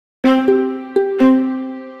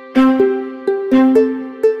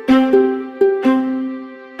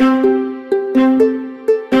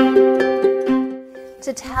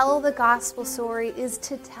to tell the gospel story is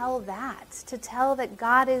to tell that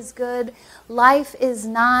God is good, life is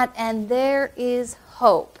not, and there is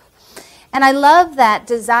hope. And I love that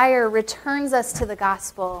desire returns us to the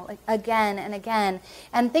gospel again and again.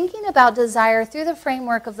 And thinking about desire through the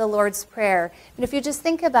framework of the Lord's Prayer, and if you just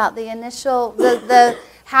think about the initial, the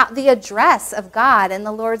address of God in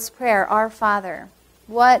the Lord's Prayer, Our Father.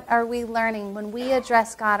 What are we learning when we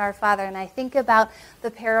address God our Father? And I think about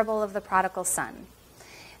the parable of the prodigal son.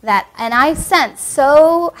 And I sense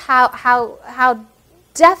how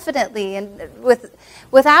definitely and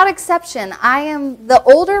without exception, I am the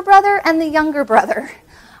older brother and the younger brother.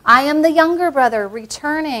 I am the younger brother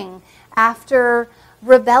returning after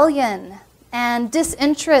rebellion and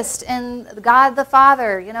disinterest in God the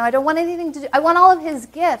Father. You know, I don't want anything to do. I want all of his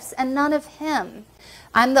gifts and none of him.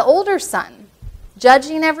 I'm the older son,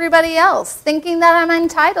 judging everybody else, thinking that I'm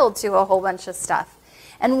entitled to a whole bunch of stuff,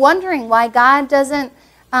 and wondering why God doesn't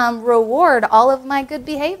reward all of my good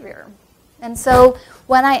behavior. And so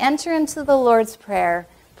when I enter into the Lord's Prayer,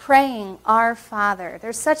 praying Our Father,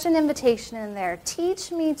 there's such an invitation in there. Teach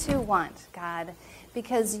me to want, God,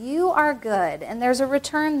 because you are good. And there's a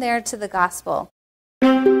return there to the gospel.